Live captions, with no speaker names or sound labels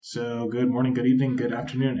So, good morning, good evening, good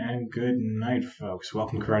afternoon, and good night, folks.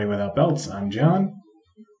 Welcome to Karate Without Belts. I'm John.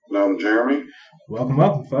 And I'm Jeremy.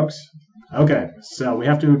 Welcome, folks. Okay, so we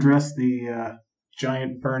have to address the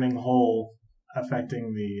giant burning hole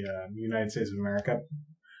affecting the United States of America.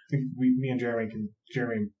 I think me and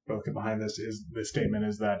Jeremy both get behind this. The statement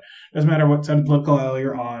is that it doesn't matter what side of political aisle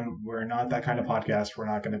you're on, we're not that kind of podcast. We're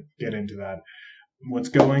not going to get into that. What's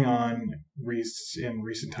going on in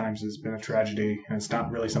recent times has been a tragedy, and it's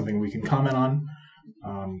not really something we can comment on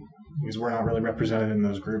because we're not really represented in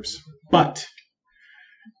those groups. But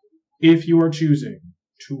if you are choosing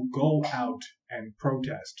to go out and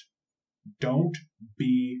protest, don't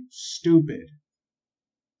be stupid.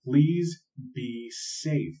 Please be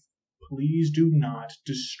safe. Please do not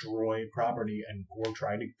destroy property or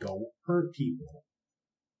try to go hurt people.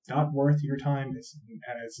 Not worth your time, and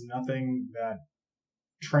it's nothing that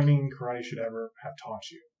training in karate should ever have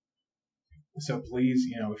taught you. So please,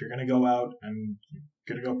 if you're going to go out and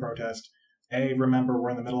you're going to go protest, remember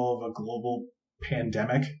we're in the middle of a global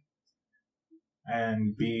pandemic,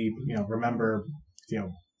 and B, remember,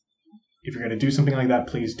 if you're going to do something like that,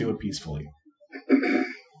 please do it peacefully.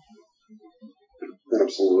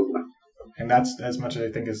 Absolutely. And that's as much as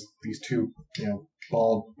I think as these two,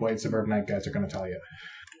 bald white suburbanite guys are going to tell you.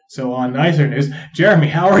 So on nicer news, Jeremy,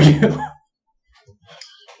 how are you?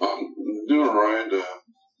 Doing all right.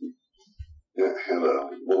 Had a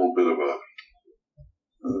little bit of a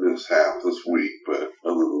mishap this week, but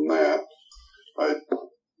other than that, I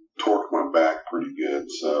torqued my back pretty good,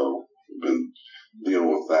 so I've been dealing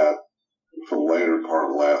with that for the later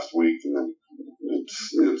part of last week, and then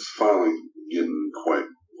it's finally getting quite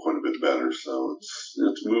a bit better. So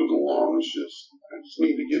it's moving along. I just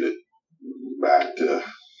need to get it back to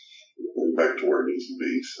where it needs to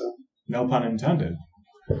be. So no pun intended.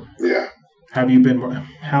 Yeah.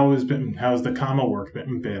 How's the comma work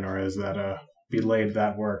been, or has that delayed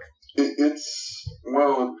that work? It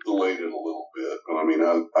delayed it a little bit, but I mean,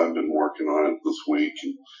 I've been working on it this week,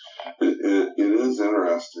 and it is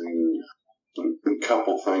interesting. A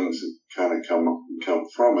couple things that kind of come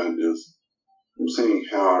from it is I'm seeing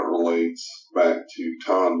how it relates back to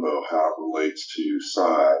Tanbo, how it relates to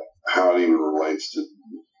Sai, how it even relates to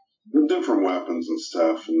different weapons and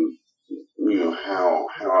stuff, and how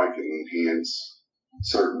I can enhance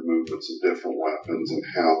certain movements of different weapons and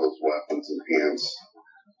how those weapons enhance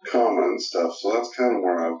comma and stuff. So that's kind of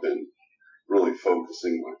where I've been really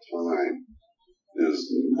focusing my time,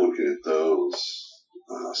 is looking at those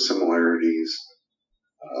similarities,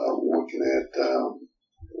 looking at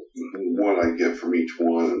what I get from each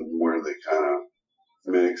one and where they kind of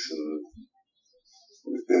mix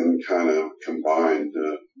and kind of combine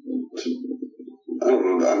to I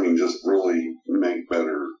don't know, I mean, just really make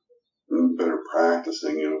better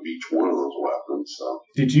practicing of each one of those weapons. So,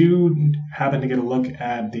 did you happen to get a look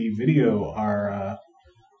at the video our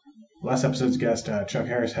last episode's guest, Chuck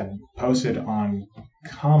Harris, had posted on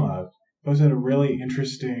Kama? Posted a really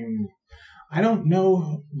interesting, I don't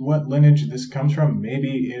know what lineage this comes from.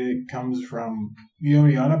 Maybe it comes from the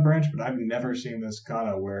Oiana branch, but I've never seen this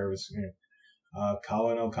kata where it was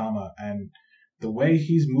Kawa no Kama, and the way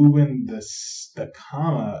he's moving the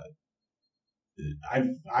kama,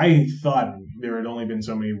 I thought there had only been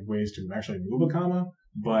so many ways to actually move a kama,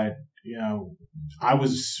 but I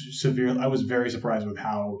was very surprised with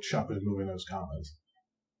how Chuck was moving those kamas.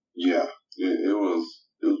 Yeah, it was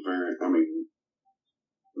very, I mean,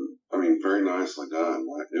 very nicely done.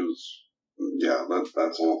 Like it was, yeah, that's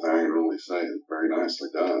the only thing I can really say. It's very nicely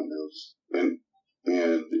done. And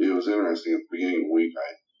it was interesting at the beginning of the week.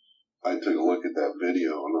 I took a look at that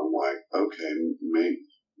video and I'm like, okay,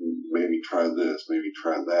 maybe try this, maybe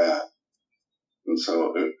try that. And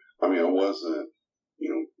so, I wasn't,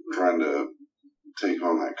 trying to take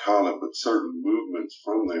on that kata, but certain movements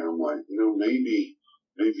from there, I'm like, maybe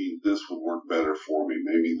this would work better for me.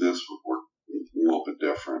 Maybe this would work a little bit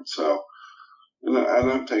different. So, and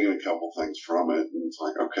I've taken a couple things from it, and it's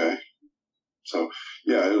like, okay. So,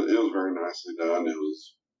 yeah, it was very nicely done. It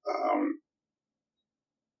was,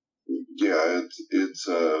 it's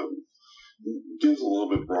gives a little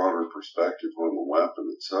bit broader perspective on the weapon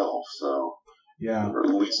itself. So, yeah, or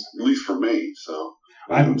at least for me. So,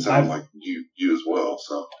 it sounds like you as well.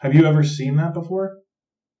 So, have you ever seen that before?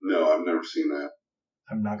 No, I've never seen that.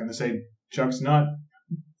 I'm not going to say Chuck's not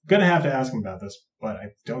going to have to ask him about this, but I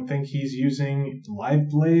don't think he's using live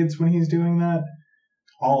blades when he's doing that.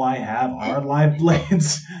 All I have are live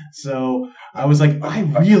blades. So I was like, I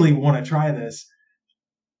really want to try this,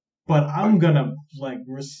 but I'm going to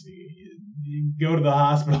go to the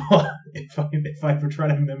hospital if I try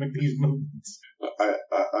to mimic these movements.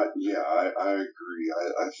 I agree.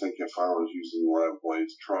 I think if I was using live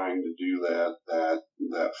blades trying to do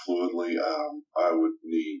that fluidly, I would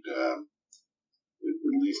need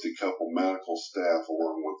at least a couple medical staff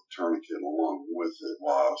along with the tourniquet along with it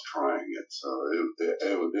while I was trying it. So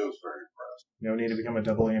it was very impressive. No need to become a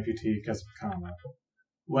double amputee because of combat.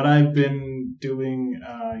 What I've been doing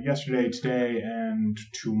yesterday, today, and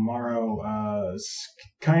tomorrow,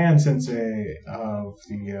 Kayan Sensei of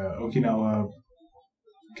the Okinawa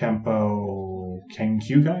Kempo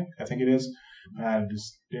Kenkyukai, I think it is. In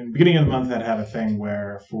the beginning of the month, that had a thing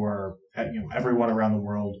where for everyone around the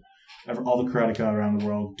world, all the karateka around the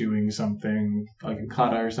world doing something like a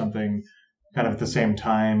kata or something, kind of at the same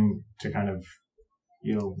time to kind of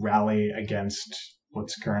rally against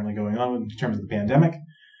what's currently going on in terms of the pandemic.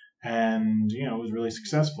 And, it was really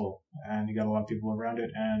successful. And he got a lot of people around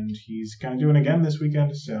it. And he's kind of doing it again this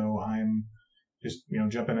weekend. So I'm just,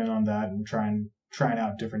 jumping in on that and trying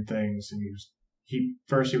out different things. And he was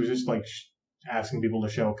just like asking people to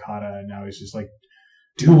show kata. And now he's just like,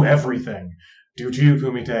 do everything. Do Jiu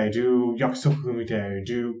Kumite, do Yakusoku Kumite,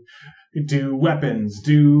 do weapons,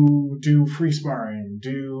 do free sparring,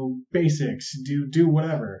 do basics, do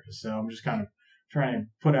whatever. So I'm just kind of trying to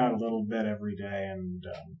put out a little bit every day and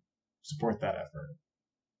support that effort.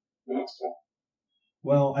 That's cool.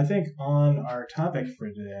 Well, I think on our topic for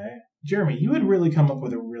today, Jeremy, you had really come up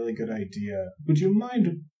with a really good idea. Would you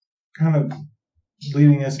mind kind of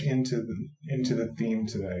leading us into the theme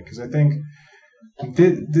today? Because I think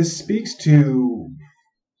this speaks to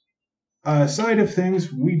a side of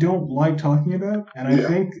things we don't like talking about, and I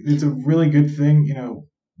think it's a really good thing,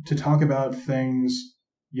 to talk about things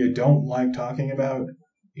you don't like talking about,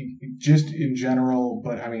 just in general,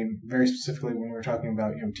 but I mean very specifically when we're talking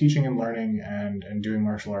about teaching and learning and doing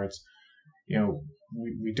martial arts.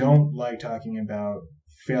 We don't like talking about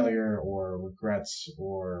failure or regrets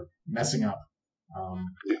or messing up.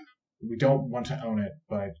 We don't want to own it,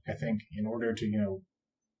 but I think in order to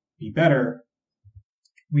be better,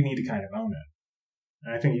 we need to kind of own it.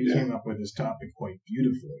 And I think you came up with this topic quite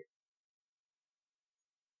beautifully.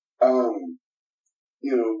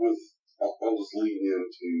 I'll just lead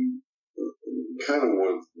into kind of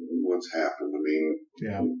what's happened. I mean,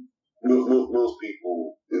 most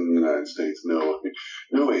people in the United States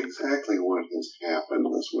know exactly what has happened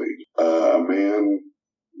this week. A man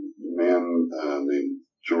named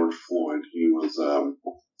George Floyd. He was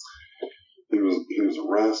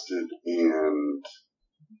arrested, and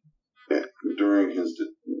during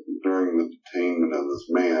the detainment of this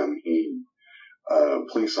man,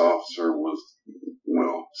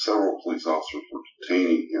 several police officers were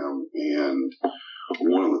detaining him, and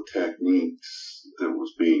one of the techniques that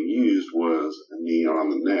was being used was a knee on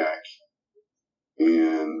the neck,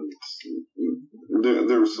 and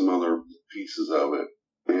there were some other pieces of it,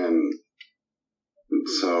 and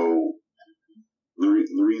so the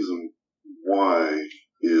reason why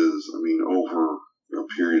is, over a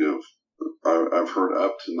period of, I've heard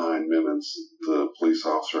up to 9 minutes, the police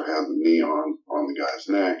officer had the knee on the guy's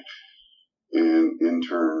neck, and in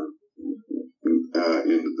turn,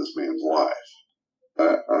 ended this man's life.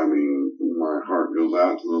 My heart goes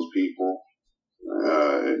out to those people.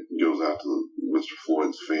 It goes out to Mr.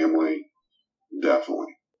 Floyd's family,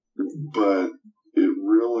 definitely. But it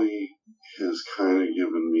really has kind of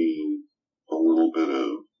given me a little bit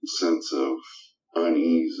of sense of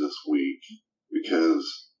unease this week, because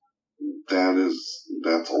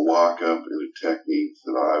that's a lockup and a technique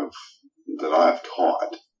that I've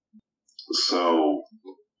taught. So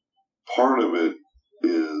part of it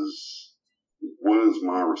is, what is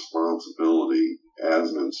my responsibility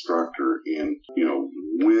as an instructor, and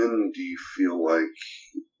when do you feel like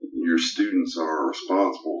your students are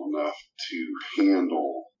responsible enough to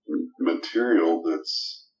handle material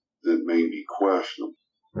that may be questionable?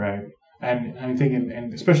 Right. And I'm thinking,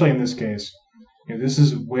 and especially in this case, this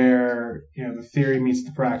is where the theory meets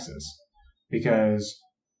the praxis, because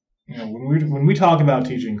when we talk about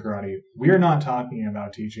teaching karate, we are not talking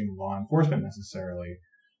about teaching law enforcement necessarily.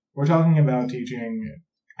 We're talking about teaching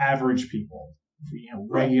average people,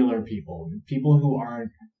 regular people who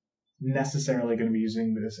aren't necessarily going to be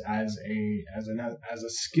using this as a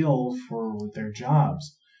skill for their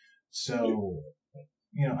jobs. So,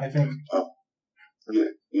 I think. Go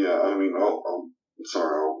ahead.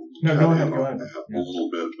 Go ahead. A little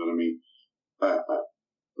bit, but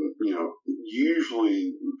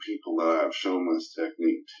usually people that I've shown this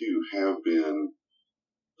technique to have been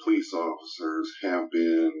police officers, have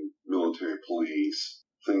been military police,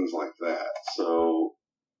 things like that. So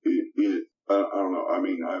I don't know.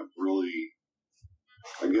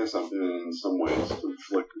 I guess I've been in some ways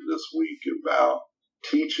conflicted this week about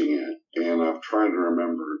teaching it, and I've tried to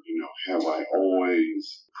remember, have I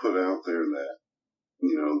always put out there that,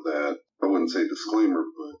 that, I wouldn't say disclaimer,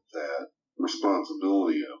 but that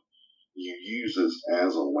responsibility of you use this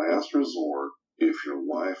as a last resort if your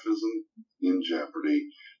life isn't in jeopardy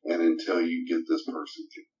and until you get this person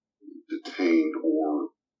detained or,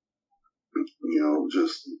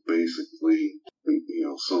 just basically,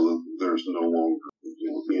 so that there's no longer,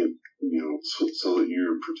 so that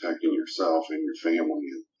you're protecting yourself and your family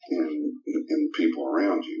and people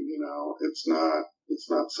around you. It's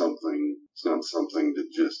not something to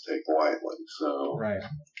just take lightly. So right,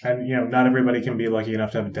 and not everybody can be lucky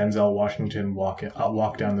enough to have Denzel Washington walk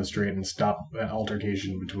down the street and stop an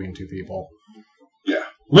altercation between two people. Yeah,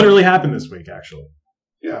 literally happened this week, actually.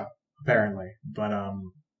 Yeah, apparently, but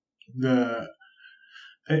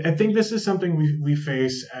I think this is something we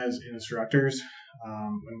face as instructors,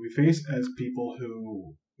 and we face as people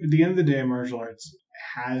who, at the end of the day, martial arts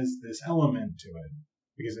has this element to it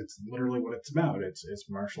because it's literally what it's about. It's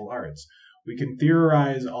martial arts. We can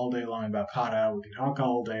theorize all day long about kata. We can talk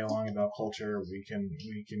all day long about culture. We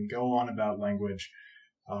can go on about language.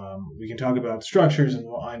 We can talk about structures and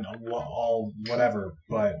all whatever.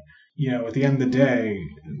 But at the end of the day,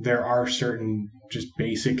 there are certain just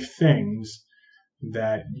basic things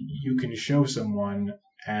that you can show someone,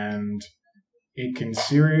 and it can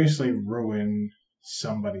seriously ruin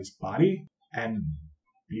somebody's body, and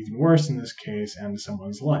even worse in this case, end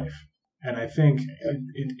someone's life. And I think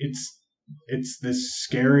it's this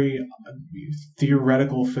scary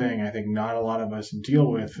theoretical thing I think not a lot of us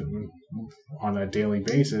deal with on a daily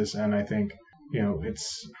basis. And I think,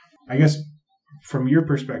 it's, I guess, from your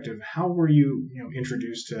perspective, how were you,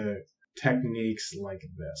 introduced to techniques like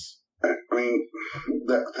this? I mean,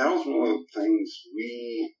 that was one of the things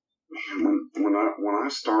when I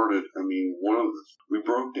started. I mean, we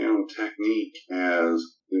broke down technique as,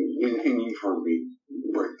 and you've heard me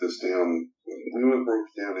break this down. We broke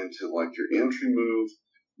it down into like your entry move.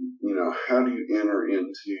 How do you enter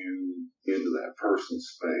into that person's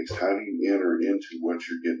space? How do you enter into what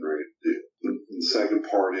you're getting ready to do? The second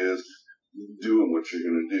part is doing what you're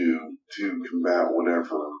going to do to combat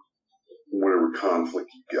whatever conflict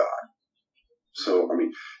you got. So, I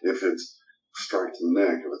mean, if it's strike to the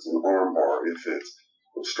neck, if it's an arm bar, if it's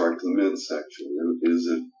strike to the midsection, is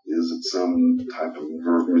it some type of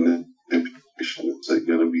nerve manipulation? Is it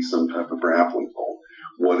going to be some type of grappling hold?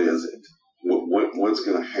 What is it? What's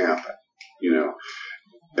going to happen?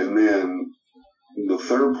 And then the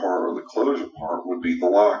third part, or the closure part, would be the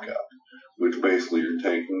lockup, which basically you're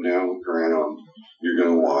taking them down the ground, you're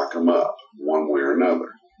going to lock them up one way or another.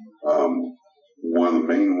 One of the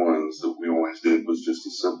main ones that we always did was just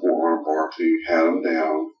a simple arm bar till you had them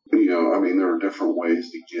down. I mean, there are different ways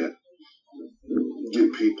to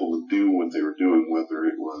get people to do what they were doing, whether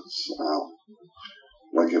it was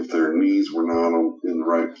like if their knees were not in the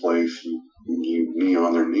right place, you knee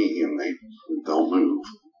on their knee and they'll move.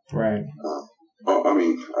 Right. I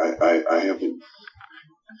mean, I haven't.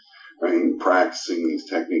 I mean, practicing these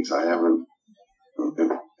techniques, I haven't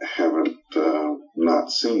not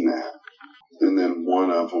seen that. And then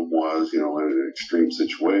one of them was, in an extreme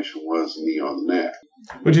situation, was knee on the neck,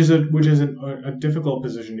 which is a difficult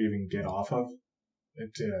position to even get off of.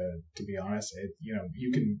 To be honest,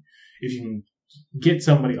 you can, if you can get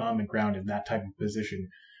somebody on the ground in that type of position,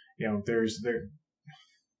 there's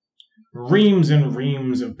reams and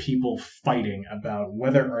reams of people fighting about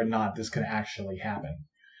whether or not this can actually happen.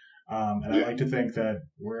 And I like to think that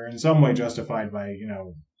we're in some way justified by,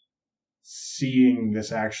 seeing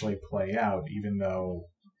this actually play out, even though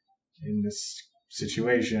in this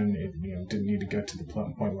situation it didn't need to go to the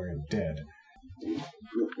point where it did.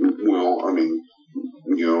 Well, I mean,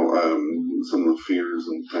 some of the fears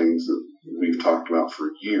and things that we've talked about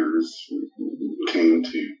for years came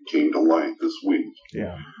to light this week.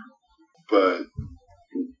 Yeah. But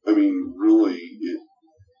I mean, really,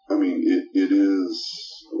 it is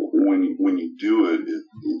when you do it,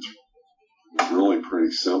 it's really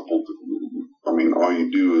pretty simple. All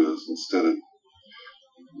you do is, instead of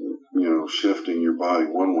shifting your body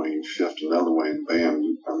one way, you shift another way, and bam.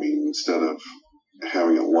 Instead of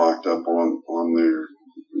having it locked up on their,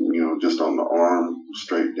 just on the arm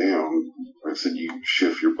straight down, like I said, you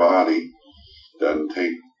shift your body. Doesn't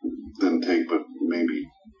take but maybe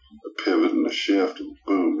a pivot and a shift, and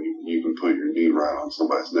boom, you can put your knee right on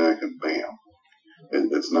somebody's neck, and bam.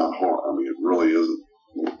 It's not hard. It really isn't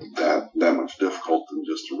that much difficult than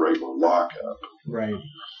just a regular lockup. Right.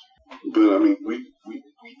 But we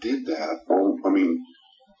did that.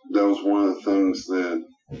 That was one of the things that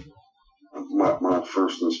my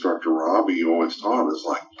first instructor, Robbie, always taught us.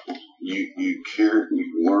 Like, you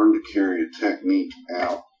learn to carry a technique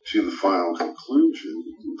out to the final conclusion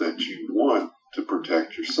that you want to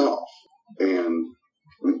protect yourself. And,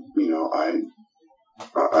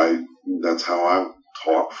 I that's how I've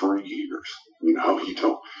taught for years. You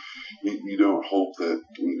don't hope that,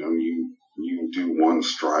 you do one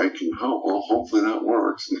strike and hopefully that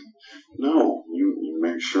works. No, you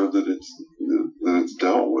make sure that it's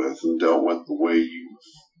dealt with the way you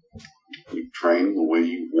train, the way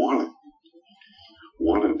you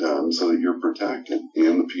want it done, so that you're protected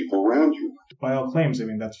and the people around you. By all claims, I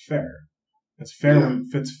mean, that's fair. It's fair. Yeah.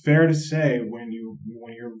 It's fair to say when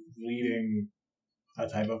you're leading a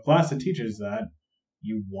type of class that teaches that,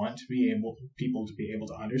 you want people to be able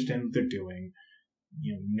to understand what they're doing,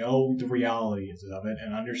 know the realities of it,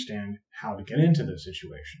 and understand how to get into those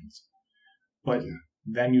situations. But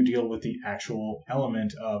then you deal with the actual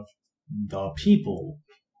element of the people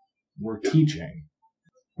we're teaching.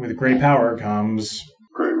 With great power comes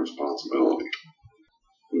great responsibility.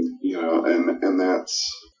 And that,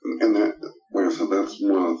 like I said, that's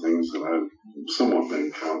one of the things that I've somewhat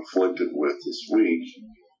been conflicted with this week.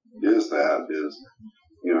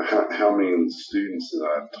 How many students that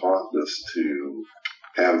I've taught this to,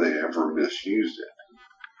 have they ever misused it?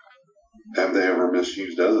 Have they ever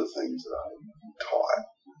misused other things that I've taught?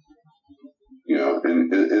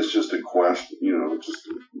 And it's just a question, just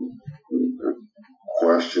a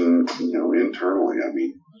question, internally. I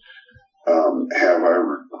mean, have I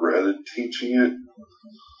regretted teaching it?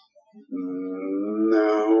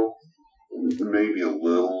 No, maybe a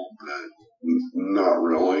little, but not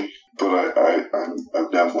really. But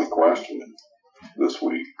I've definitely questioned it this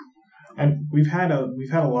week. And we've had a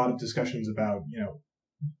lot of discussions about,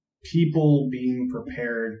 people being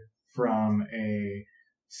prepared from a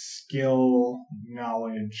skill,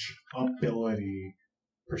 knowledge, ability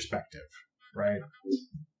perspective, right?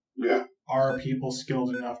 Yeah. Are people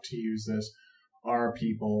skilled enough to use this? Are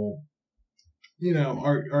people,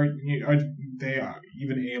 are they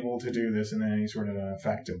even able to do this in any sort of an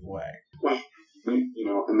effective way? Well,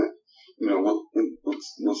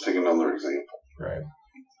 let's take another example. Right.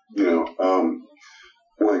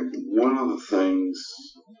 Like one of the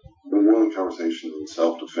conversations in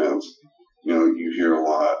self-defense, you hear a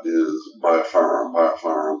lot is buy a firearm,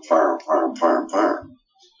 fire.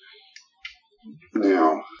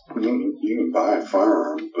 Now, you can buy a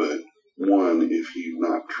firearm, but one, if you've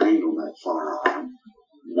not trained on that firearm,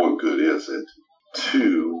 what good is it?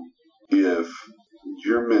 Two, if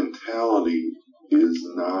your mentality is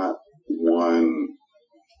not one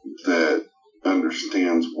that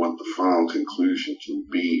understands what the final conclusion can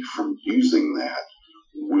be from using that,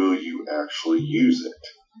 will you actually use it?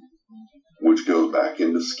 Which goes back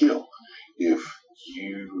into skill. If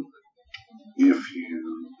you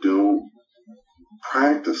don't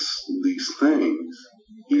practice these things,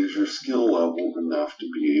 is your skill level enough to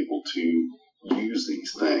be able to use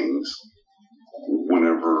these things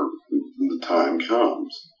whenever the time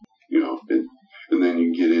comes? And then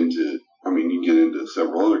you get into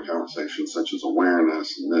several other conversations such as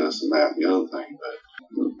awareness and this and that and the other thing.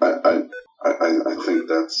 But I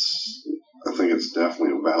think it's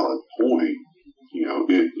definitely a valid point.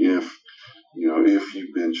 If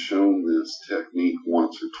you've been shown this technique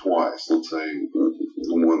once or twice, let's say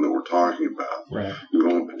the one that we're talking about, right.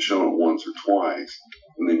 You've only been shown it once or twice,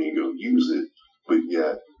 and then you go use it, but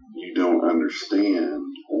yet you don't understand,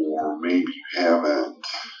 or maybe you haven't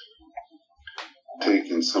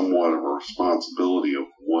taken somewhat of a responsibility of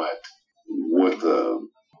what the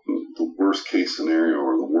worst case scenario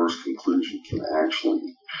or the worst conclusion can actually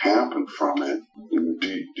happen from it.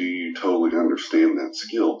 Do you totally understand that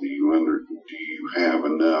skill? Do you have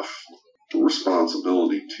enough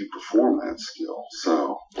responsibility to perform that skill?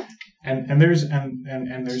 So and there's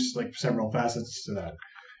like several facets to that,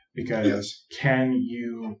 because yes.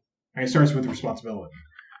 It starts with responsibility.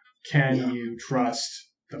 Can you trust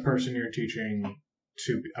the person you're teaching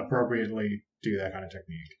to appropriately do that kind of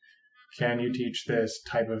technique? Can you teach this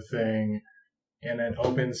type of thing in an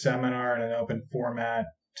open seminar, in an open format,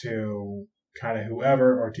 to kind of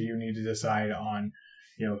whoever, or do you need to decide on,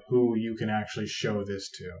 who you can actually show this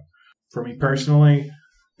to? For me personally,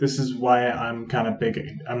 this is why I'm kind of big.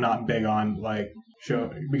 I'm not big on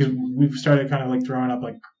because we've started kind of like throwing up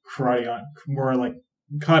like karate on more like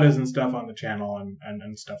katas and stuff on the channel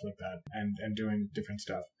and stuff like that, and doing different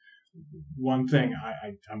stuff. One thing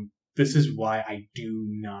this is why I do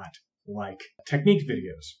not like technique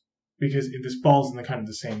videos, because this falls in the kind of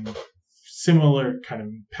the same similar kind of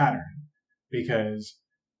pattern, because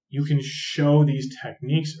you can show these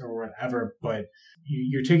techniques or whatever, but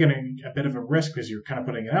you're taking a bit of a risk because you're kind of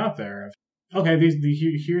putting it out there. okay,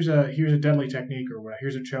 here's a deadly technique, or what?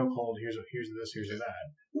 Here's a chokehold. Here's this. Here's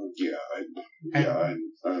that. I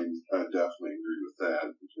definitely agree with that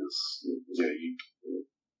because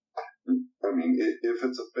I mean, if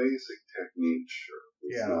it's a basic technique, sure,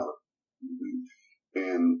 it's not.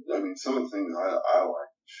 And I mean, some of the things I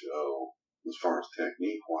like to show as far as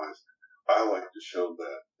technique wise, I like to show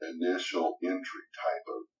that initial entry type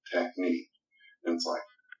of technique. And it's like,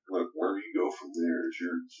 look, where you go from there is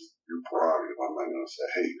your prerogative. I'm not going to say,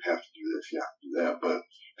 hey, you have to do this, you have to do that, but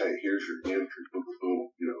hey, here's your entry, boom, boom,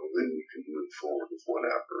 then you can move forward with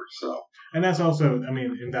whatever. So, and that's also, I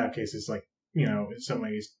mean, in that case, it's like, if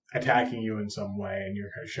somebody's attacking you in some way, and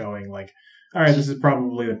you're showing like, all right, this is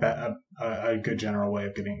probably a good general way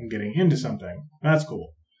of getting into something. That's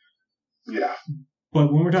cool. Yeah.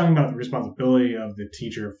 But when we're talking about the responsibility of the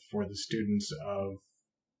teacher for the students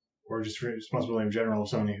or just responsibility in general of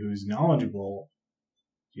somebody who's knowledgeable,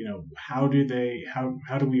 how do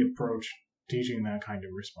we approach teaching that kind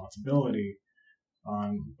of responsibility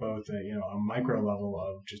on both a micro level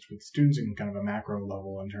of just with students and kind of a macro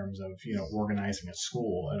level in terms of organizing a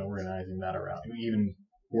school and organizing that around even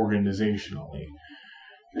organizationally,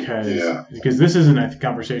 because this isn't a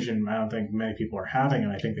conversation I don't think many people are having,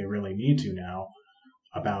 and I think they really need to now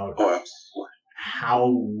about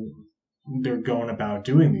how they're going about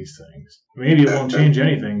doing these things. Maybe it won't change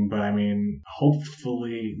anything, but I mean,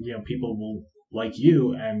 hopefully, people will, like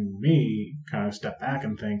you and me, kind of step back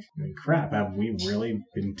and think, crap, have we really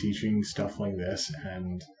been teaching stuff like this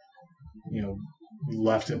and,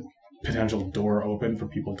 left a potential door open for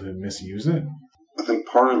people to misuse it? I think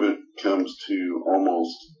part of it comes to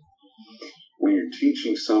almost when you're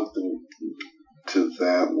teaching something to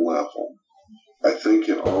that level, I think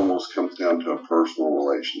it almost comes down to a personal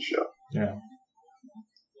relationship. Yeah.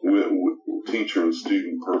 With teacher and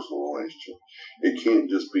student personal relationship. It can't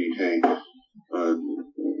just be, hey,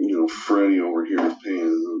 Freddie over here is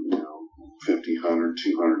paying, $50, $100, $200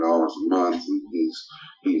 a month, and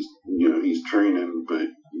he's training, but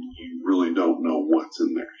you really don't know what's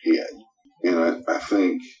in their head. And I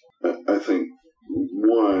think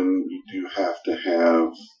one, you do have to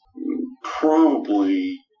have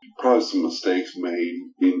probably some mistakes made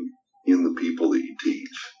in the people that you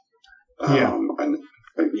teach. And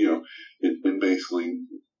basically,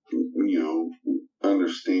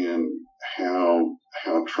 understand how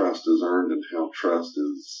trust is earned and how trust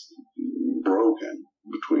is broken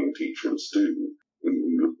between teacher and student.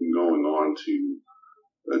 Going on to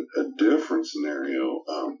a different scenario,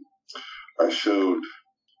 I showed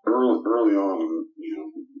early on,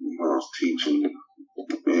 when I was teaching,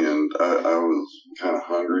 and I was kind of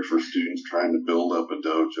hungry for students trying to build up a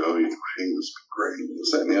dojo. Hey, this is great,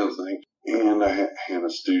 this, that, and the other thing. And I had a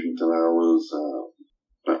student that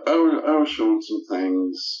I was showing some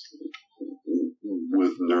things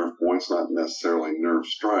with nerve points, not necessarily nerve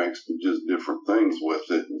strikes, but just different things with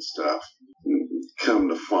it and stuff. And come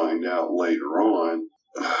to find out later on,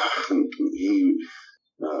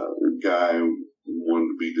 the guy wanted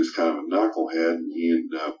to be just kind of a knucklehead, and he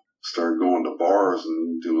ended up started going to bars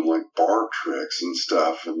and doing like bar tricks and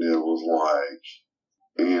stuff, and it was like,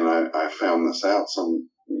 and I found this out.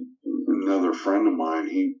 Another friend of mine,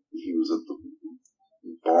 he was at the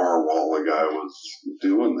bar while the guy was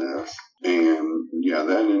doing this, and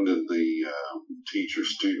that ended the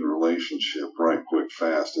teacher-student relationship right quick,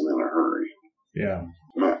 fast, and in a hurry. Yeah.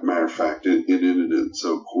 Matter of fact, it ended it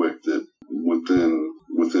so quick that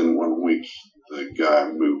within 1 week, the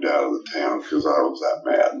guy moved out of the town because I was that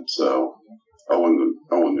mad. So I wasn't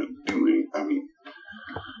going to do anything. I mean,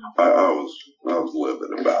 I was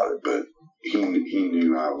livid about it, but he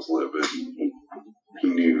knew I was livid. He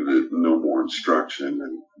knew that no more instruction.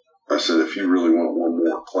 And I said, if you really want one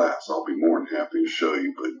more class, I'll be more than happy to show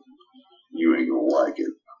you, but you ain't gonna like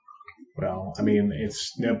it. Well, I mean,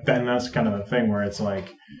 then that's kind of the thing where it's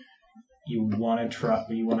like you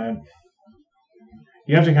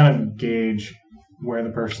have to kind of gauge where the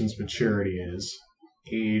person's maturity is.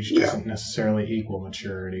 Age doesn't necessarily equal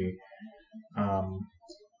maturity. And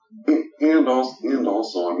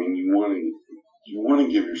also, I mean, you want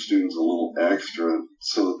to give your students a little extra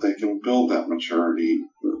so that they can build that maturity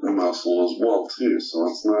muscle as well too. So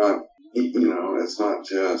it's not, it's not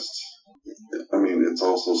just. I mean, it's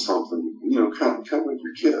also something, kind of like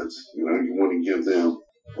your kids. You want to give them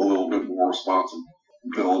a little bit more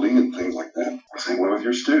responsibility and things like that. Same way with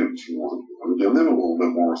your students. You want to give them a little bit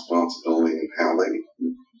more responsibility in how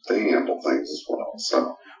they handle things as well.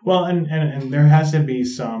 So. Well, and there has to be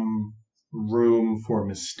some room for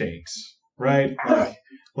mistakes, right?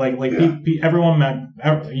 Like everyone,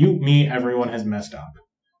 you, me, everyone has messed up,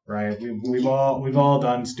 right? We've all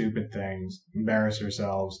done stupid things, embarrassed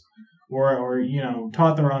ourselves, or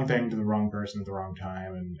taught the wrong thing to the wrong person at the wrong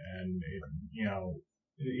time, and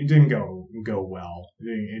it didn't go well.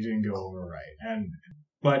 It didn't go over right,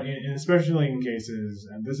 but especially in cases,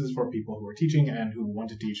 and this is for people who are teaching and who want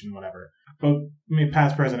to teach and whatever, but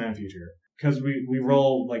past, present, and future, because we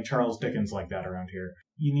roll like Charles Dickens like that around here.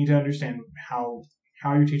 You need to understand how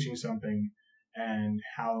you're teaching something and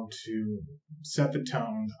how to set the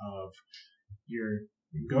tone of you're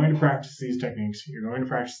going to practice these techniques, you're going to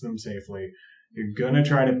practice them safely, you're going to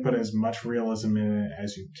try to put as much realism in it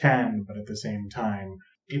as you can, but at the same time,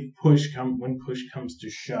 when push comes to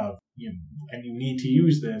shove, and you need to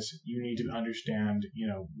use this, you need to understand,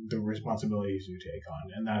 the responsibilities you take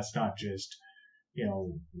on, and that's not just,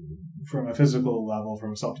 from a physical level,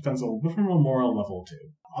 from a self-defense level, but from a moral level too.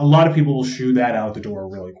 A lot of people will shoo that out the door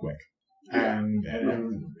really quick, and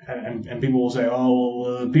people will say,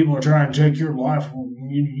 "Oh, people are trying to take your life.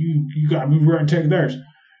 You got to move around and take theirs.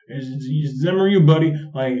 It's them or you, buddy."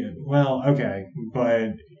 Like, well, okay,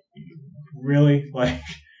 but really, like,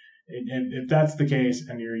 if that's the case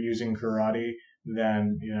and you're using karate,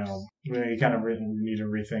 then you kind of need to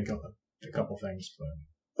rethink a couple things. But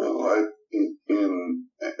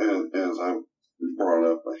as I've brought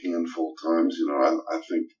up a handful of times, I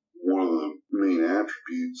think one of the main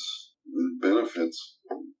attributes that benefits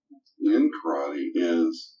in karate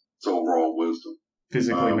is its overall wisdom,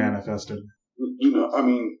 physically manifested. You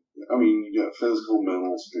got physical,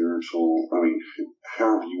 mental, spiritual.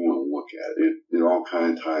 However you want to look at it, it all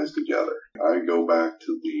kind of ties together. I go back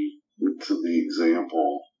to the example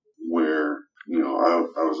where I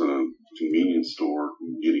was in a convenience store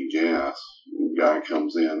getting gas. A guy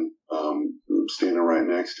comes in, standing right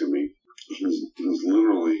next to me. He's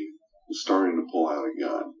literally starting to pull out a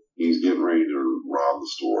gun. He's getting ready to rob the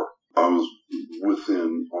store. I was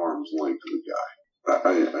within arm's length of the guy.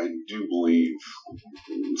 I do believe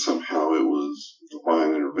somehow it was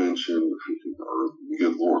divine intervention or the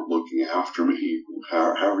good Lord looking after me,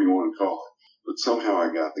 however you want to call it. But somehow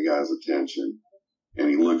I got the guy's attention, and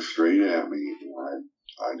he looked straight at me, and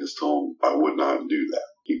I just told him I would not do that.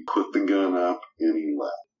 He put the gun up, and he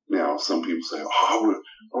left. Now, some people say, "Oh, I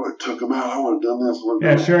would have took him out. I would have done this."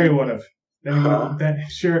 Yeah, sure he would have.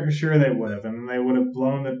 Sure they would have, and they would have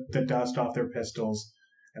blown the dust off their pistols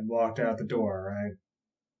and walked out the door, right?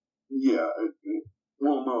 Yeah,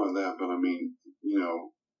 well, not only that, but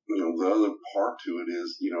the other part to it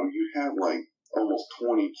is, you had like almost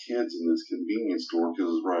 20 kids in this convenience store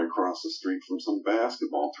because it's right across the street from some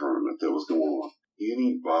basketball tournament that was going on.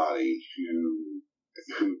 Anybody who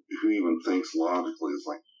even thinks logically is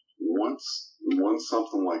like, once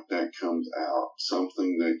something like that comes out,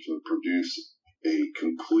 something that can produce a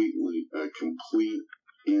complete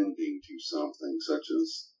ending to something such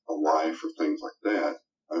as a life or things like that.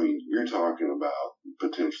 You're talking about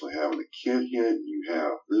potentially having a kid hit. You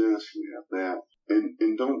have this, you have that,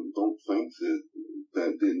 and don't think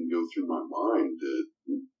that didn't go through my mind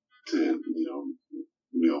to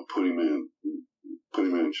put him in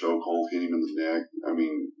a chokehold, hit him in the neck.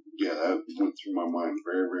 Yeah, that went through my mind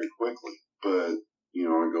very, very quickly. But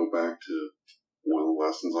I go back to one of the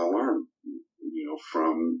lessons I learned,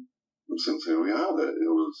 from Sensei Oyada. It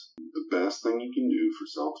was the best thing you can do for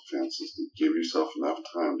self-defense is to give yourself enough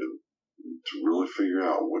time to really figure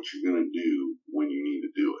out what you're going to do when you need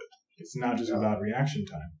to do it. It's not just about reaction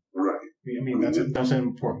time. Right. That's an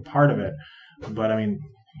important part of it. But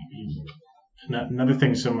another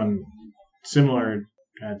thing someone similar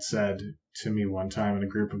had said to me one time in a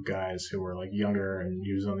group of guys who were like younger and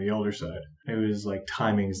he was on the older side. It was like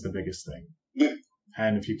timing's the biggest thing. Yeah.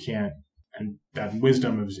 And if you can't, and that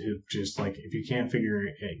wisdom is just like, if you can't figure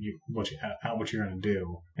out what you're going to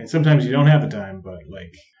do, and sometimes you don't have the time, but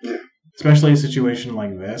especially a situation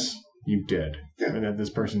like this, you did. Yeah. That this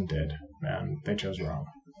person did, and they chose wrong.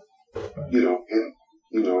 But, I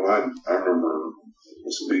remember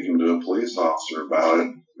speaking to a police officer about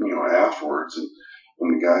it, afterwards,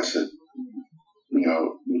 and the guy said,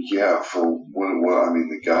 for what it was,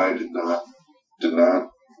 the guy did not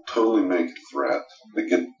totally make a threat.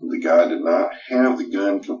 The guy did not have the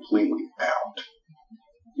gun completely out.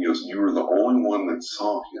 He goes, "You were the only one that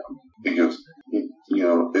saw him." He goes,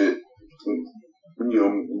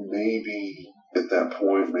 maybe at that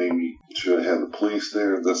point, maybe should have had the police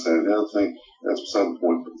there, this, that, and the other thing. That's beside the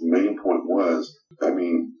point. But the main point was,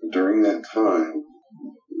 during that time,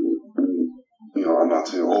 I'm not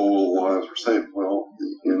saying, lives were saved. Well,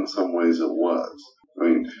 in some ways it was.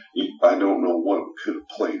 I don't know what could have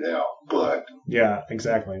played out, but... Yeah,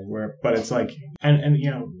 exactly. But it's like, and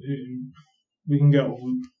we can go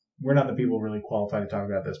we're not the people really qualified to talk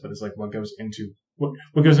about this, but it's like what goes into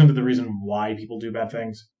the reason why people do bad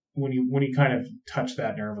things. When you kind of touch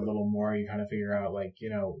that nerve a little more, you kind of figure out, like,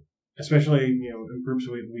 especially in groups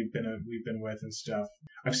we've been with and stuff.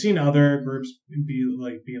 I've seen other groups be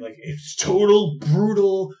like it's total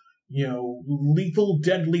brutal, lethal,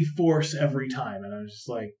 deadly force every time, and I was just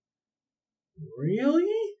like, really?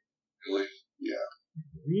 Really? Yeah.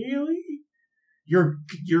 Really?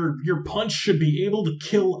 Your punch should be able to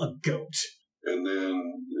kill a goat. And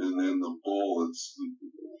then the bull that's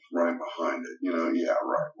right behind it. Yeah,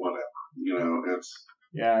 right, whatever. It's...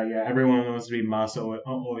 Yeah, everyone wants to be Maso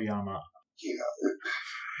Oyama. Yeah.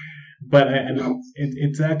 But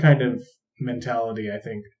it's that kind of mentality, I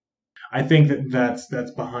think. I think that's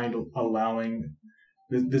behind allowing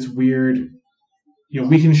this weird...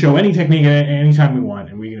 we can show any technique at any time we want,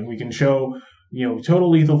 and we can show... total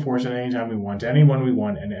lethal force at any time we want, to anyone we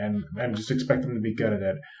want, and just expect them to be good at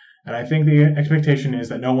it. And I think the expectation is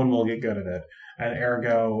that no one will get good at it, and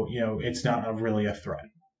ergo, it's not really a threat.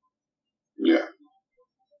 Yeah.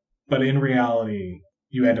 But in reality,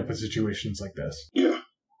 you end up with situations like this. Yeah,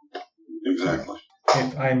 exactly.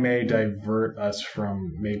 If I may divert us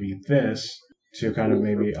from maybe this to kind of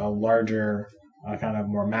maybe a larger, kind of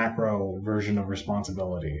more macro version of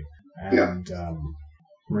responsibility and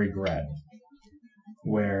regret.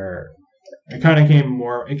 Where it kind of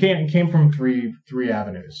came from three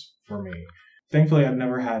avenues for me. Thankfully, I've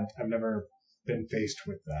never been faced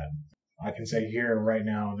with that. I can say here right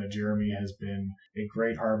now that Jeremy has been a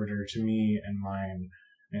great arbiter to me and mine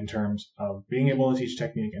in terms of being able to teach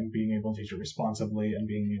technique and being able to teach it responsibly and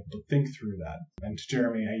being able to think through that. And to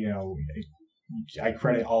Jeremy, I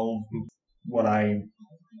credit all of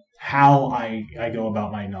how I go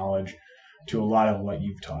about my knowledge to a lot of what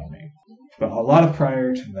you've taught me. But a lot of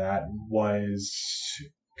prior to that was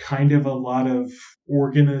kind of a lot of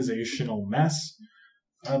organizational mess,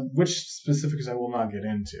 which specifics I will not get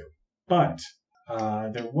into. But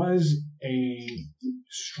there was a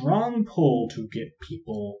strong pull to get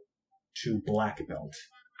people to black belt.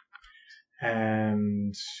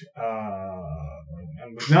 And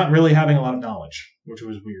was not really having a lot of knowledge, which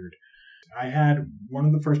was weird. I had one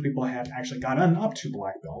of the first people I had actually gotten up to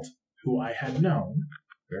black belt, who I had known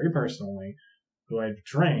very personally, who I had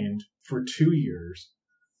trained for 2 years,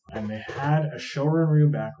 and they had a Shorin-ryu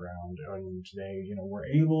background, and they, were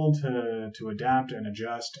able to adapt and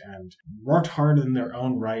adjust and worked hard in their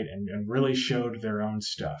own right and really showed their own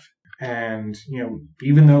stuff. And,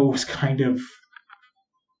 even though it was kind of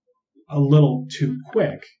a little too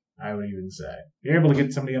quick, I would even say, you're able to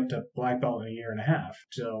get somebody up to black belt in a year and a half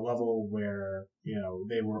to a level where,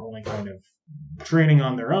 they were only kind of training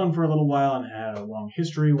on their own for a little while and had a long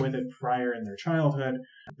history with it prior in their childhood,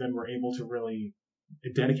 then were able to really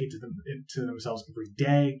dedicate to themselves every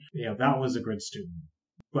day. That was a good student.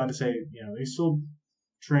 Glad to say, they still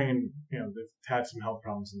train, they've had some health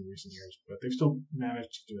problems in recent years, but they've still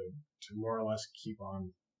managed to more or less keep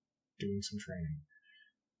on doing some training.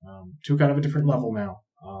 To kind of a different level now,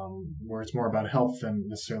 where it's more about health than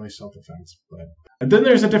necessarily self-defense. But then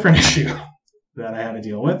there's a different issue that I had to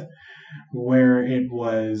deal with, where it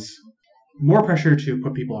was more pressure to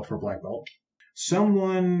put people up for black belt.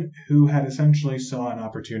 Someone who had essentially saw an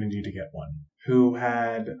opportunity to get one, who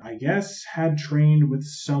had trained with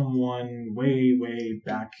someone way, way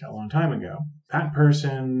back a long time ago. That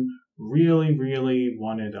person really, really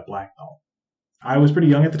wanted a black belt. I was pretty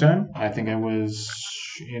young at the time. I think I was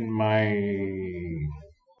in my,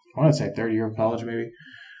 I want to say third year of college maybe.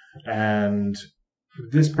 And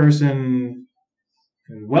this person,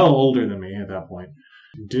 well older than me at that point,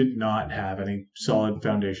 did not have any solid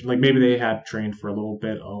foundation. Like, maybe they had trained for a little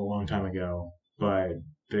bit a long time ago, but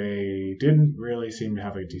they didn't really seem to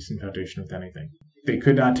have a decent foundation with anything. They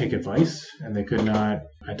could not take advice, and they could not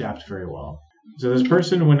adapt very well. So this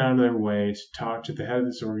person went out of their way to talk to the head of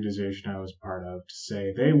this organization I was part of to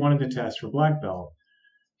say they wanted to test for black belt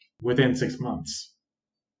within 6 months,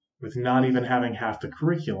 with not even having half the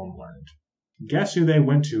curriculum learned. Guess who they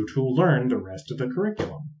went to learn the rest of the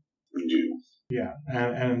curriculum? You. Yeah,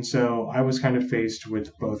 and so I was kind of faced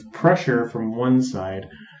with both pressure from one side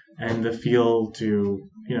and the feel to,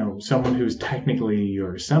 someone who's technically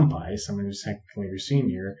your senpai, someone who's technically your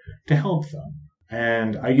senior, to help them.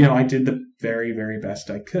 And I did the very, very best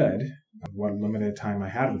I could. What limited time I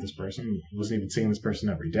had with this person, I wasn't even seeing this person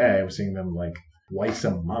every day. I was seeing them like twice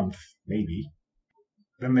a month, maybe.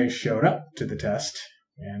 Then they showed up to the test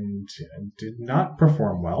and did not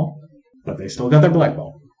perform well, but they still got their black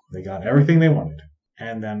belt. They got everything they wanted.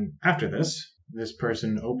 And then after this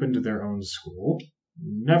person opened their own school,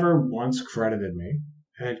 never once credited me,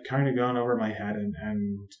 had kind of gone over my head and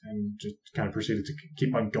just kind of proceeded to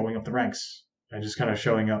keep on going up the ranks and just kind of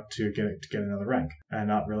showing up to get another rank and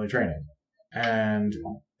not really training. And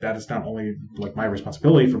that is not only like my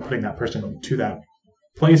responsibility for putting that person to that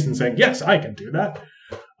place and saying, yes, I can do that.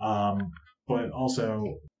 But also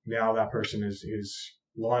now that person has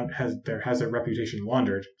their reputation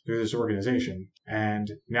laundered through this organization,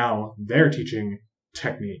 and now they're teaching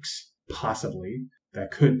techniques possibly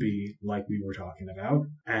that could be like we were talking about,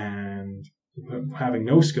 and having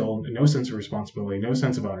no skill, no sense of responsibility, no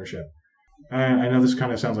sense of ownership. I know this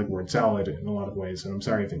kind of sounds like word salad in a lot of ways, and I'm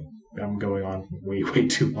sorry if I'm going on way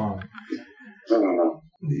too long.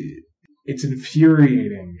 It's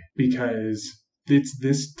infuriating because it's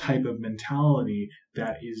this type of mentality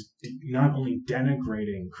that is not only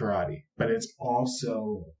denigrating karate, but it's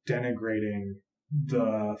also denigrating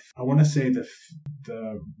the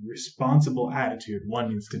responsible attitude one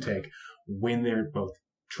needs to take when they're both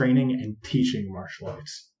training and teaching martial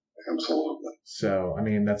arts. Absolutely. So, I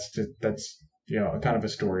mean, that's kind of a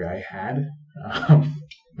story I had.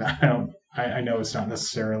 I know it's not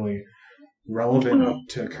necessarily relevant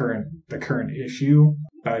to the current issue,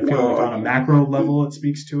 but I feel like on a macro level it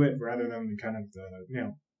speaks to it rather than kind of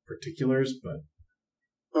the particulars. But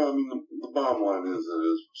I mean, the bottom line is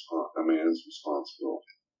it's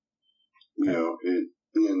responsibility.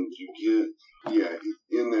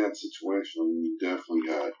 In that situation,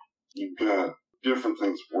 you've got different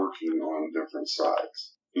things working on different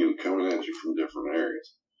sides, coming at you from different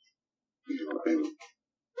areas.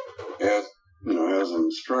 And as an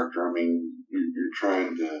instructor, I mean, you're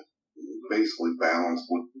trying to basically balance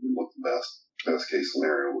what the best case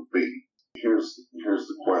scenario would be. Here's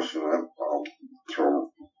the question I'll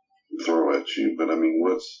throw at you, but I mean,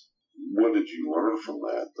 what did you learn from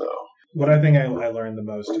that, though? What I think I learned the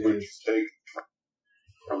most what did is you take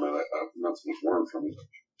from it. Not so much learn from it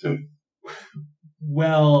too.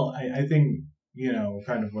 Well, I think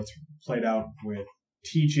kind of what's played out with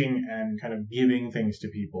teaching and kind of giving things to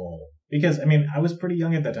people, because I mean I was pretty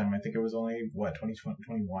young at that time. I think it was only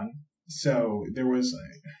 21, so there was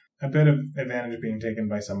a bit of advantage being taken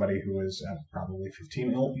by somebody who was probably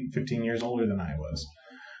 15 years older than I was.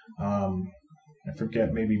 I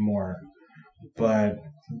forget, maybe more, but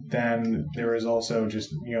then there was also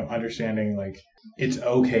just understanding like it's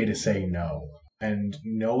okay to say no, and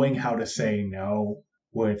knowing how to say no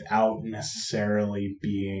without necessarily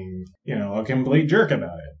being, a complete jerk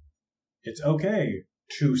about it. It's okay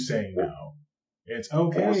to say no. It's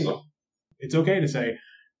okay. Awesome. It's okay to say,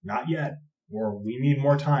 not yet, or we need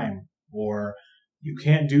more time, or you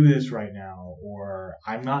can't do this right now, or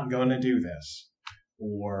I'm not going to do this,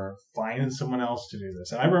 or find someone else to do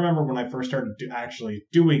this. And I remember when I first started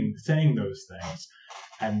saying those things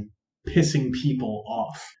and pissing people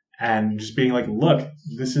off and just being like, look,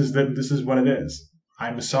 this is what it is.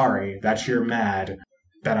 I'm sorry that you're mad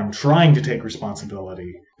that I'm trying to take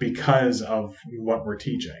responsibility because of what we're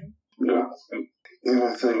teaching. Yeah, and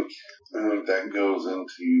I think that goes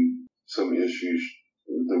into some issues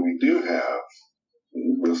that we do have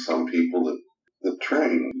with some people that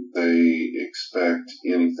train. They expect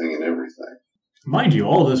anything and everything. Mind you,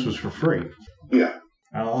 all of this was for free. Yeah.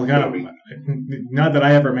 Not that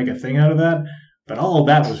I ever make a thing out of that, but all of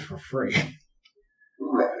that was for free.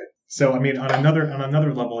 Right. So I mean, on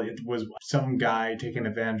another level, it was some guy taking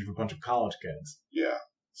advantage of a bunch of college kids. Yeah.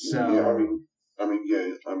 So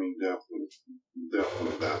yeah,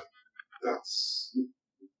 definitely that's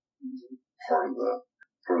part of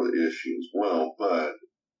the issue as well. But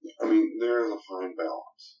I mean, there is a fine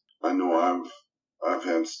balance. I know I've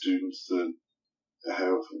had students that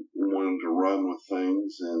have wanted to run with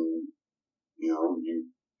things, and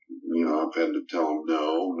I've had to tell them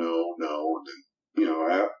no, and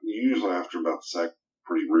then, usually after about the second,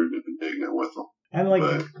 pretty rude and indignant with them. And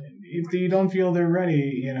if you don't feel they're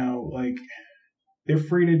ready, they're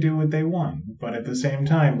free to do what they want. But at the same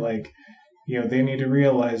time, they need to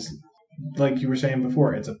realize, like you were saying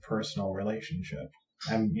before, it's a personal relationship.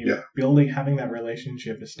 And having that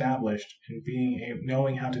relationship established and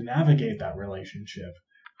knowing how to navigate that relationship.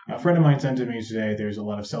 A friend of mine said to me today, there's a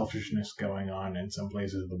lot of selfishness going on in some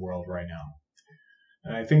places of the world right now.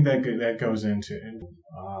 And I think that goes into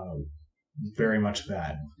very much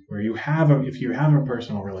that, where if you have a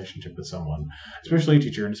personal relationship with someone, especially a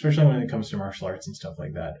teacher, and especially when it comes to martial arts and stuff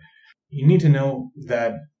like that, you need to know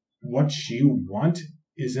that what you want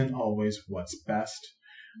isn't always what's best.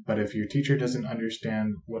 But if your teacher doesn't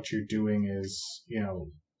understand what you're doing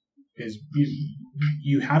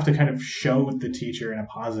you have to kind of show the teacher in a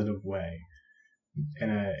positive way, in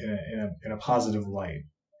a positive light,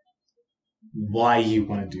 why you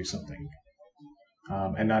want to do something.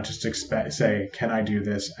 and not just say, can I do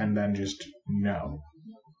this, and then just no.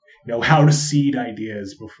 Know how to seed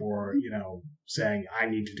ideas before, saying I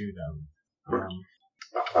need to do them.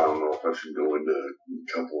 I don't know if I should go into a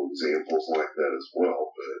couple examples like that as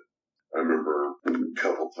well, but I remember a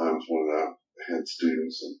couple times when I had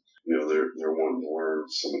students and, they're wanting to learn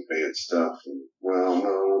some advanced stuff and, well,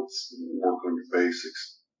 no, let's work on your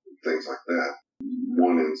basics, things like that.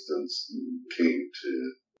 One instance came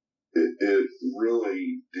to, it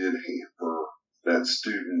really did hamper that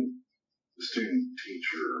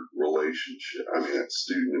student-teacher relationship. I mean, that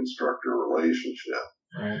student-instructor relationship.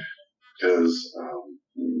 Right. Because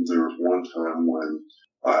there was one time when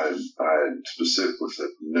I specifically said,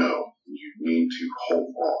 no, you need to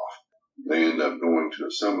hold off. They end up going to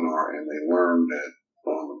a seminar and they learned that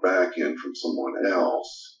on the back end from someone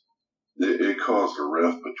else, it caused a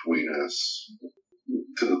rift between us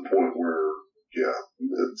to the point where,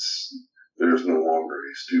 there's no longer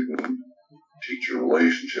a student-teacher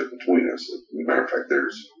relationship between us. As a matter of fact,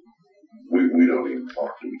 we don't even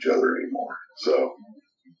talk to each other anymore. So,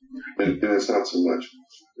 and it's not so much,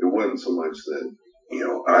 it wasn't so much that,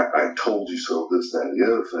 I told you so, this, that, and the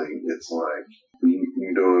other thing. It's like,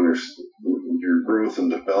 you don't understand, your growth and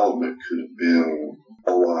development could have been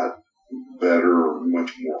a lot better,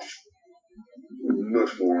 much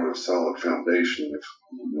more on a solid foundation if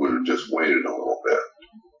you would have just waited a little bit.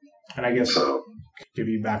 And I guess, to give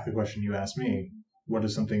you back the question you asked me, what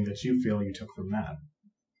is something that you feel you took from that?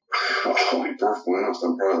 I'll be perfectly honest,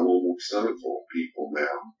 I'm probably a little more cynical of people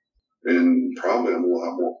now. And probably I'm a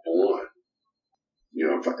lot more blunt.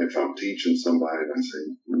 If I'm teaching somebody and I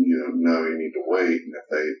say, no, you need to wait. And if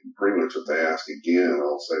they ask again,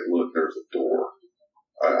 I'll say, look, there's a door.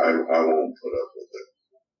 I won't put up with it.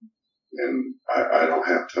 And I don't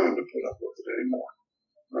have time to put up with it anymore.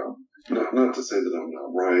 Not to say that I'm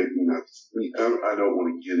not right. I don't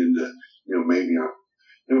want to get into, maybe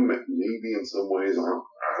in some ways I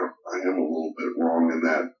am a little bit wrong in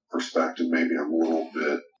that perspective. Maybe I'm a little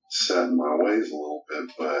bit set in my ways a little bit,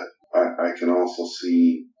 but I can also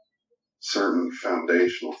see certain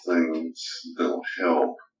foundational things that'll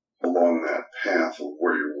help along that path of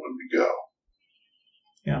where you're wanting to go.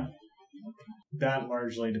 Yeah. That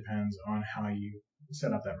largely depends on how you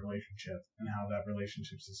set up that relationship and how that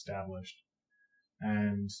relationship's established.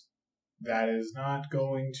 And that's not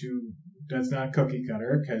cookie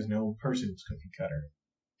cutter, because no person's cookie cutter.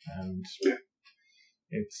 And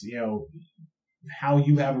it's, how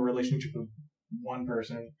you have a relationship with one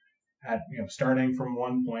person at, starting from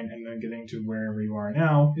one point and then getting to wherever you are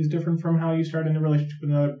now is different from how you start in a relationship with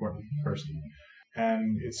another person.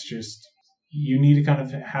 And it's just, you need to kind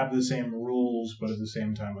of have the same rules, but at the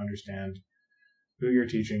same time understand who you're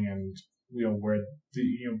teaching and, where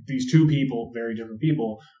these two people, very different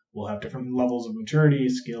people, will have different levels of maturity,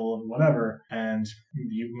 skill, and whatever, and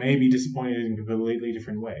you may be disappointed in completely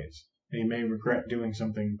different ways. And you may regret doing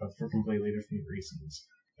something, but for completely different reasons.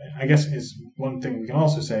 I guess is one thing we can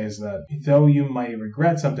also say is that though you might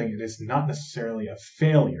regret something, it is not necessarily a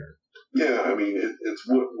failure. Yeah, I mean, it's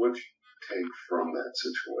what you take from that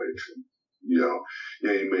situation. You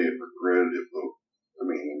may have regretted it, but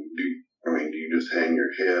do you just hang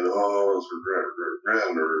your head, oh, it's regret,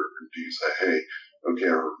 or do you say, hey, okay,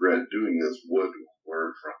 I regret doing this, what do I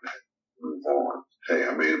learn from it? Move on. Hey,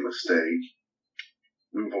 I made a mistake.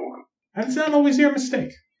 Move on. And it's not always your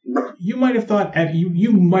mistake. Right. You might have thought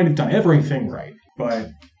you might have done everything right,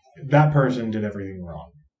 but that person did everything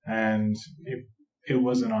wrong, and it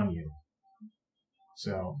wasn't on you.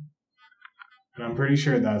 So, and I'm pretty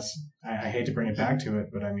sure I hate to bring it back to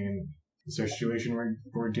it, but I mean, it's a situation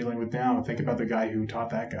we're dealing with now. Think about the guy who taught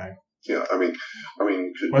that guy. Yeah, I mean,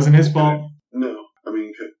 wasn't his fault. No,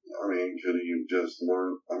 could he just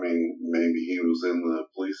learn? I mean, maybe he was in the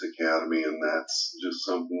police academy, and that's just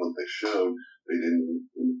something that they showed. They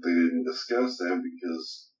didn't discuss that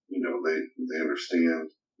because they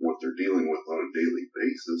understand what they're dealing with on a daily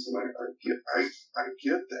basis, and I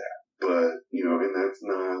get that. But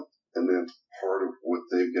and that's part of what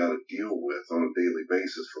they've got to deal with on a daily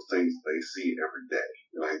basis for things they see every day.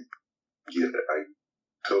 And I get it. I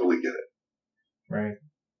totally get it. Right.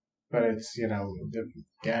 But it's,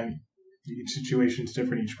 again, each situation's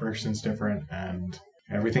different, each person's different, and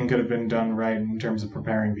everything could have been done right in terms of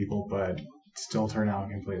preparing people, but it still turned out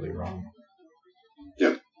completely wrong.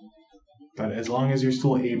 Yep. But as long as you're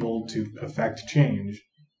still able to affect change,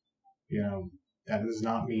 that does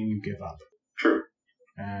not mean you give up. True.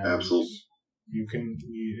 And absolutely.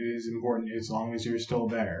 It is important, as long as you're still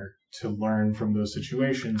there, to learn from those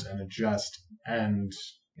situations and adjust and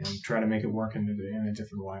try to make it work in a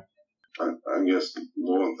different way. I guess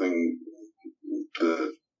one thing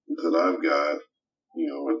that I've got,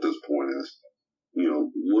 at this point is,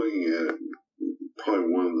 looking at it,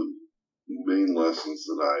 probably one of the main lessons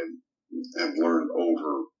that I have learned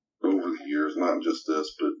over the years, not just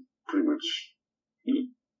this, but pretty much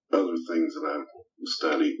other things that I've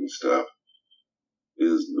studied and stuff,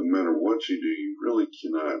 is no matter what you do, you really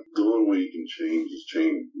cannot. The only way you can change is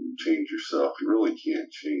change yourself. You really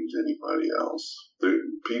can't change anybody else.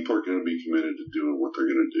 People are going to be committed to doing what they're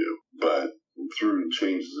going to do, but through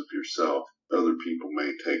changes of yourself, other people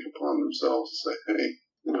may take upon themselves to say, hey,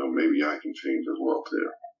 maybe I can change as well too.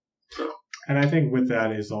 So. And I think with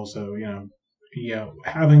that is also,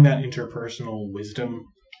 having that interpersonal wisdom,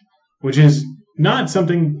 which is not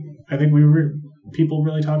something I think people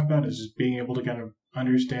really talk about, is just being able to kind of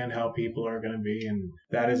understand how people are going to be, and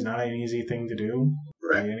that is not an easy thing to do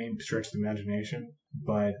by any stretch of the imagination.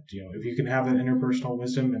 But if you can have that interpersonal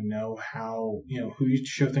wisdom and know how, who you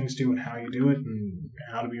show things to and how you do it and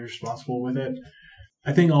how to be responsible with it,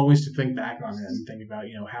 I think always to think back on it and think about,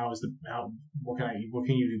 what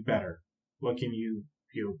can you do better? What can you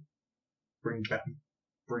bring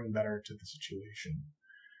better to the situation?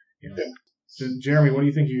 So Jeremy, what do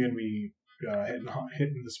you think you're going to be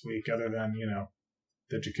hitting this week, other than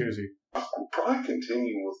the jacuzzi? I'll probably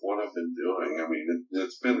continue with what I've been doing. I mean,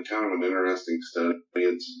 it's been kind of an interesting study.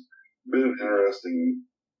 It's been an interesting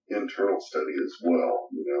internal study as well.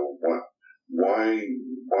 Why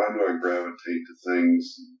do I gravitate to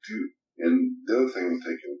things? And the other thing I'm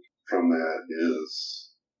taking from that is,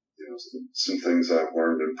 some things I've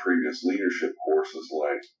learned in previous leadership courses,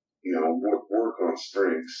 like, work on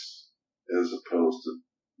strengths as opposed to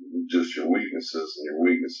just your weaknesses, and your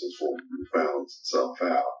weaknesses will balance itself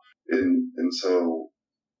out. And so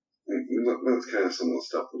that's kind of some of the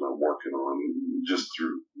stuff that I'm working on just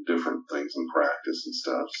through different things in practice and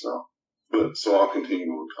stuff. So I'll continue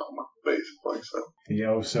with comma, basically. So.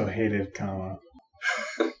 The so hated comma.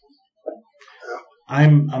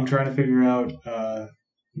 I'm trying to figure out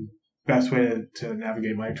best way to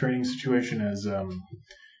navigate my training situation as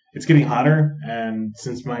it's getting hotter, and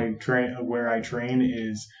since where I train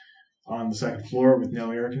is on the second floor with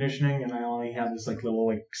no air conditioning, and I only have this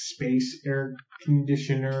little space air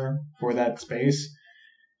conditioner for that space,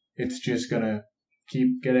 it's just gonna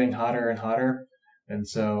keep getting hotter and hotter. And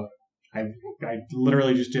so I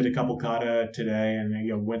literally just did a couple kata today,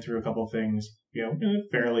 and went through a couple things, in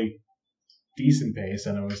a fairly decent pace,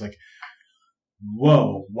 and I was like,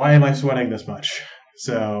 whoa, why am I sweating this much?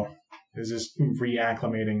 So it's just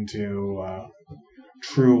reacclimating to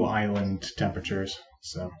true island temperatures.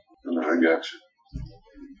 So I got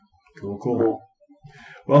Cool. you. Cool.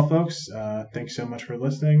 Well, folks, thanks so much for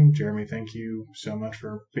listening. Jeremy, thank you so much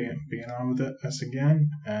for being on with us again.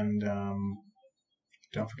 And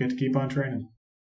don't forget to keep on training.